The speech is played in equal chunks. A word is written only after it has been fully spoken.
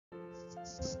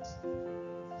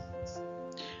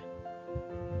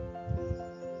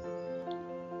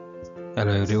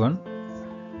Hello everyone.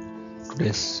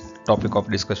 Today's topic of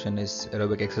discussion is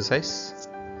aerobic exercise.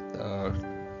 The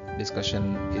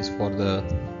discussion is for the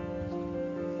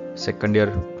second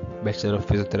year Bachelor of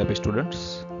Physiotherapy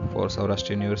students for Saurashtra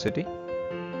University.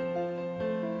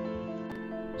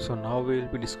 So now we will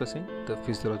be discussing the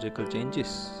physiological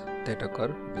changes that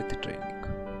occur with training.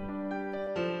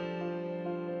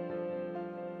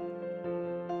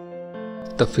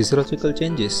 The physiological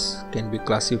changes can be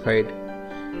classified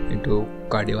into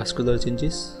cardiovascular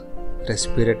changes,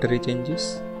 respiratory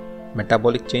changes,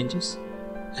 metabolic changes,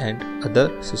 and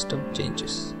other system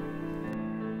changes.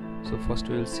 So first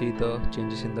we will see the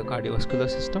changes in the cardiovascular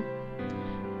system,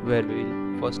 where we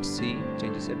will first see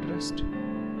changes at rest.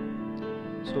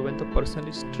 So when the person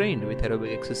is trained with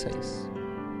aerobic exercise,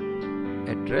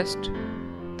 at rest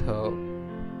the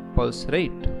pulse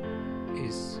rate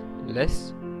is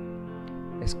less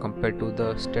as compared to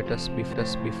the status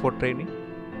before training.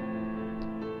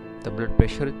 The blood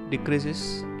pressure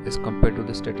decreases as compared to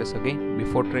the status again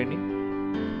before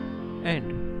training,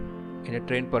 and in a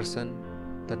trained person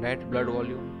the net blood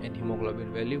volume and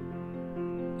hemoglobin value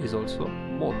is also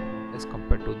more as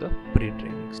compared to the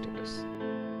pre-training status.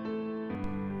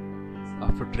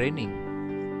 After training,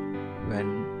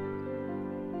 when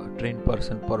a trained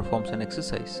person performs an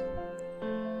exercise,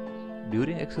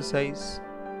 during exercise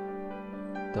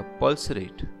the pulse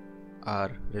rate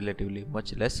are relatively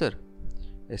much lesser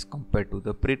as compared to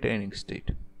the pre-training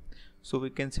state. So we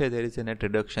can say there is a net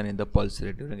reduction in the pulse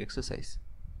rate during exercise.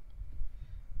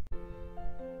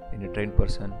 In a trained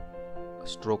person,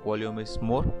 stroke volume is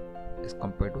more as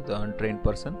compared to the untrained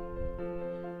person,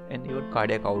 and even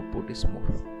cardiac output is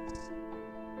more.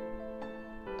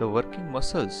 The working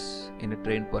muscles in a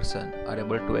trained person are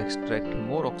able to extract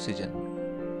more oxygen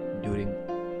during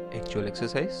actual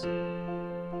exercise.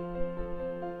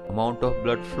 Amount of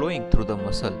blood flowing through the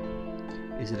muscle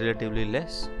is relatively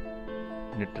less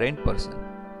in a trained person,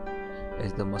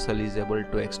 as the muscle is able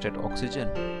to extract oxygen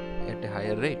at a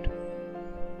higher rate.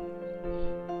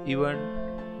 Even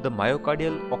the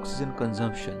myocardial oxygen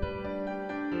consumption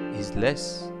is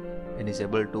less and is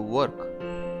able to work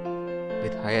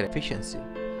with higher efficiency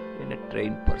in a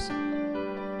trained person.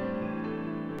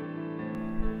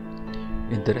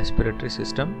 In the respiratory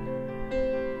system,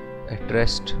 at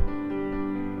rest,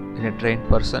 in a trained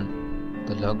person,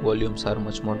 the lung volumes are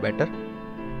much more better.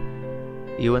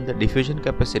 Even the diffusion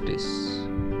capacities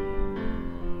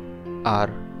are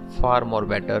far more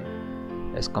better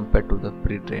as compared to the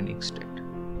pre-training state.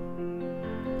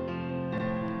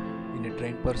 In a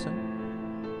trained person,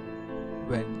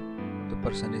 when the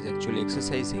person is actually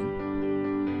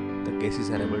exercising, the gases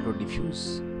are able to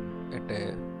diffuse at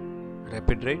a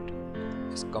rapid rate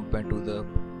as compared to the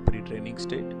pre-training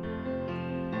state.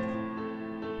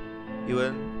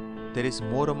 Even there is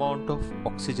more amount of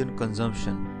oxygen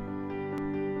consumption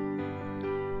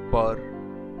per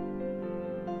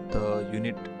the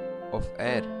unit of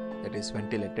air that is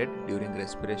ventilated during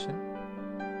respiration.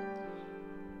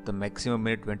 The maximum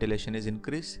minute ventilation is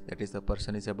increased, that is, the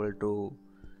person is able to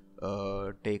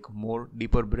take more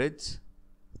deeper breaths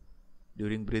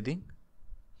during breathing,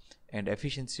 and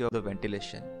efficiency of the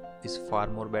ventilation is far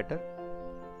more better.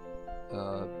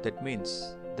 That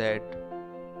means that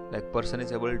person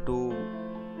is able to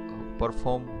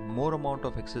perform more amount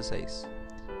of exercise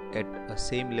at a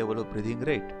same level of breathing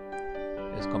rate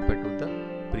as compared to the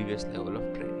previous level of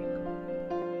training.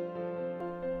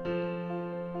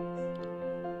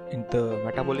 In the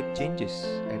metabolic changes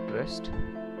at rest,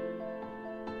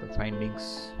 the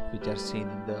findings which are seen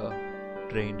in the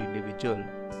trained individual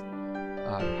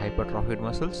are hypertrophied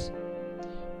muscles,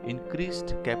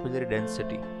 increased capillary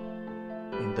density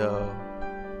in the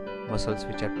muscles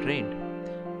which are trained.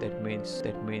 That means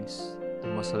the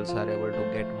muscles are able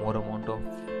to get more amount of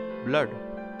blood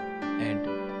and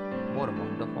more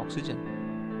amount of oxygen.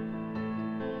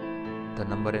 The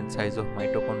number and size of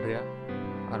mitochondria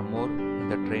are more in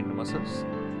the trained muscles,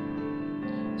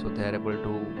 so they are able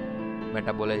to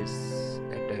metabolize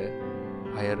at a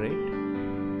higher rate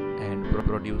and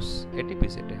produce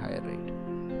ATPs at a higher rate.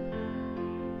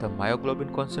 The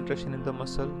myoglobin concentration in the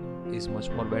muscle is much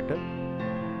more better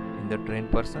in the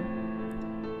trained person.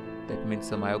 That means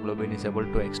the myoglobin is able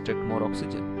to extract more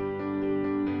oxygen.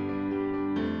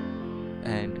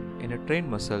 And in a trained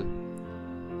muscle,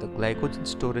 the glycogen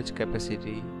storage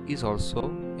capacity is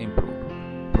also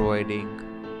improved, providing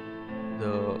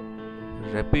the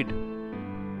rapid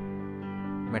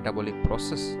metabolic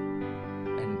process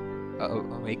and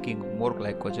making more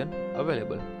glycogen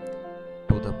available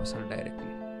to the muscle directly.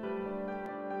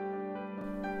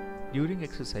 During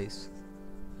exercise,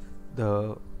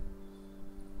 the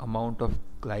amount of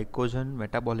glycogen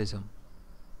metabolism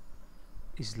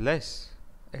is less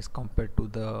as compared to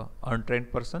the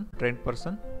untrained person.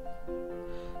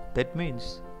 That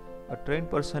means a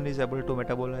trained person is able to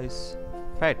metabolize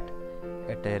fat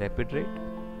at a rapid rate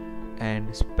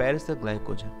and spares the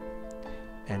glycogen,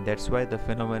 and that's why the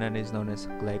phenomenon is known as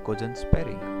glycogen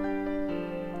sparing.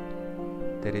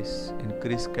 There is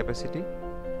increased capacity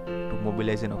to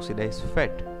mobilize and oxidize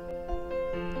fat.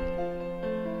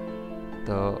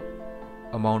 The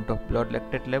amount of blood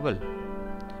lactate level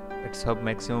at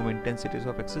sub-maximum intensities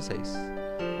of exercise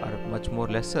are much more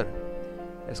lesser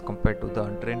as compared to the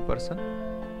untrained person,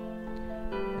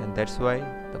 and that's why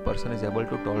the person is able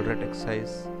to tolerate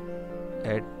exercise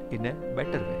in a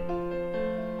better way.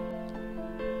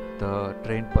 The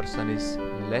trained person is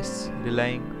less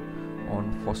relying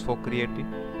on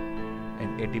phosphocreatine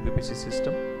and ATP-PC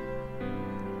system,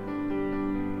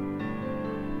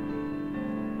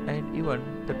 and even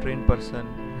the trained person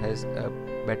has a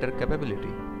better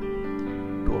capability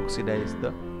to oxidize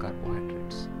the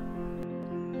carbohydrates.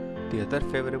 The other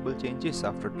favorable changes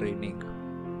after training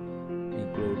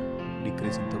include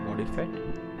decrease in the body fat,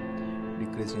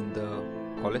 decrease in the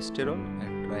cholesterol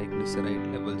and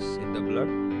triglyceride levels in the blood,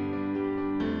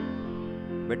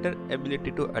 better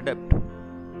ability to adapt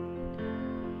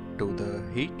to the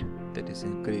heat, that is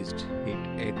increased heat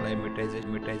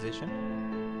acclimatization,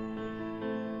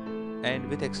 and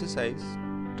with exercise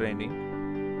training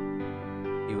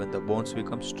even the bones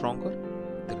become stronger,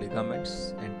 the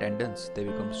ligaments and tendons, they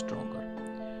become stronger.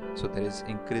 So there is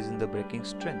increase in the breaking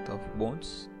strength of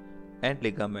bones and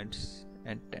ligaments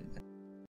and tendons.